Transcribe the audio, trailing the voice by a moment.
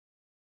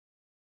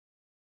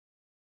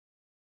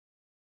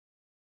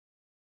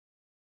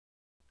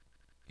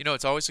You know,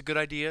 it's always a good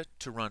idea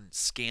to run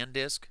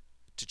ScanDisk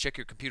to check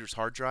your computer's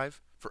hard drive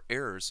for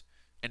errors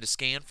and to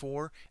scan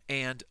for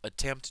and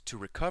attempt to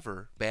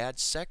recover bad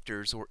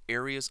sectors or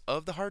areas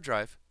of the hard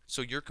drive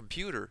so your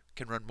computer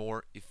can run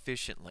more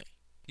efficiently.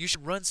 You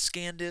should run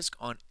ScanDisk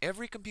on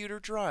every computer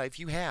drive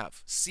you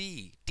have,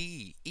 C,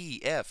 D,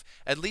 E, F,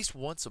 at least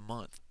once a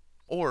month,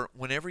 or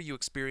whenever you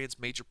experience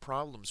major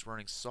problems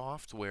running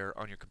software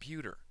on your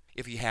computer.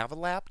 If you have a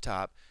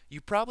laptop,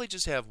 you probably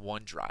just have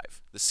one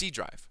drive, the C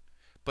drive.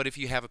 But if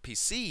you have a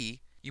PC,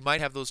 you might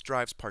have those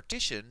drives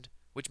partitioned,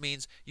 which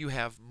means you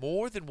have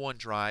more than one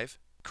drive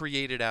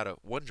created out of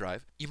one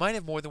drive. You might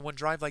have more than one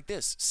drive like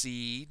this,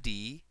 C,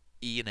 D,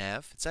 E, and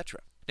F, etc.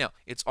 Now,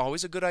 it's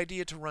always a good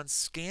idea to run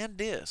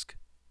ScanDisk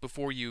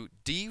before you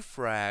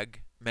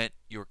defragment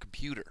your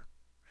computer.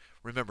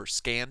 Remember,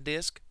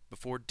 ScanDisk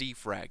before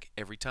defrag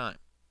every time.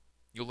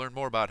 You'll learn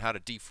more about how to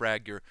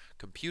defrag your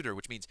computer,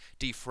 which means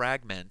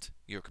defragment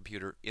your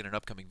computer, in an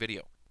upcoming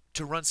video.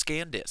 To run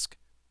ScanDisk,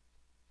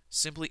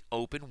 simply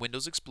open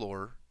Windows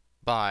Explorer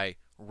by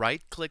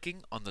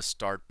right-clicking on the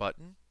Start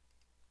button,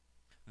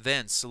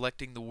 then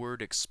selecting the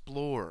word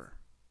Explorer.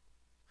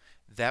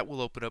 That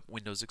will open up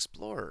Windows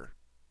Explorer.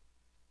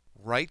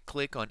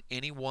 Right-click on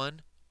any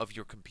one of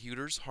your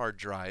computer's hard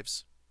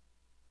drives.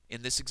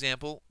 In this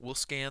example, we'll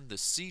scan the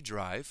C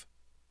drive.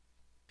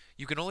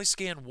 You can only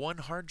scan one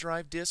hard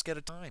drive disk at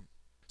a time,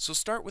 so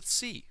start with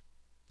C,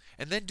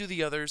 and then do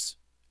the others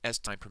as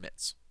time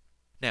permits.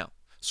 Now,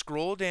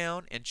 scroll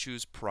down and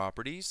choose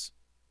Properties,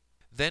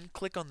 then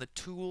click on the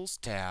Tools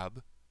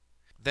tab,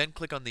 then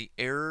click on the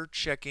Error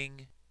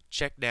Checking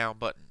Check Now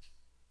button.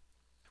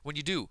 When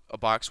you do, a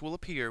box will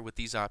appear with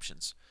these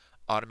options.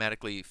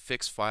 Automatically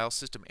fix file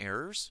system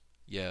errors?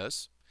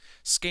 Yes.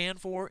 Scan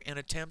for and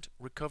attempt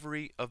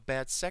recovery of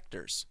bad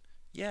sectors?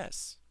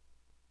 Yes.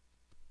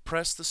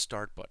 Press the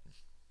Start button.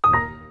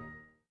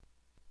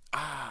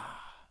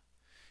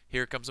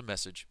 Here comes a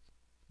message.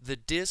 The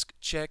disk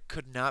check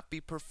could not be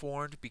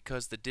performed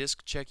because the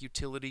disk check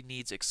utility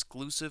needs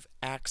exclusive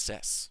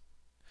access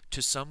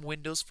to some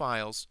Windows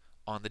files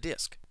on the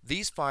disk.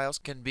 These files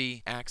can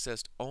be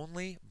accessed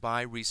only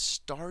by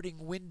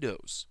restarting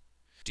Windows.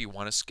 Do you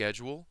want to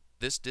schedule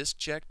this disk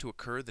check to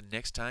occur the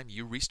next time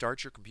you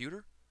restart your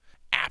computer?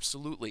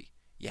 Absolutely,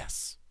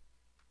 yes.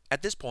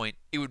 At this point,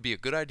 it would be a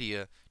good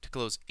idea to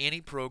close any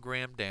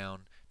program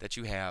down that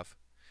you have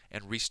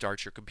and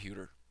restart your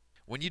computer.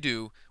 When you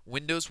do,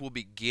 Windows will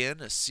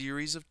begin a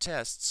series of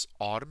tests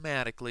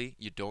automatically.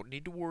 You don't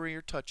need to worry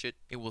or touch it.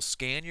 It will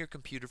scan your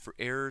computer for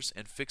errors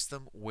and fix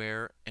them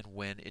where and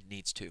when it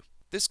needs to.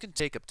 This can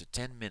take up to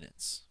 10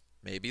 minutes,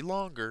 maybe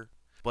longer,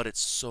 but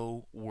it's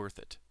so worth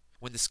it.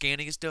 When the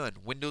scanning is done,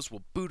 Windows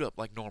will boot up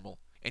like normal,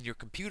 and your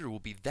computer will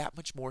be that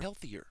much more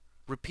healthier.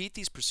 Repeat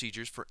these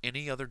procedures for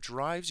any other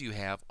drives you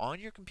have on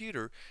your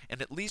computer,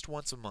 and at least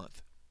once a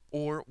month,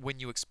 or when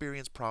you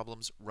experience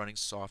problems running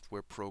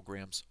software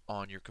programs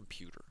on your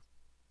computer.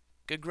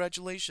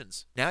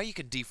 Congratulations! Now you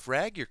can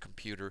defrag your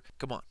computer.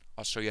 Come on,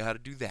 I'll show you how to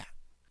do that.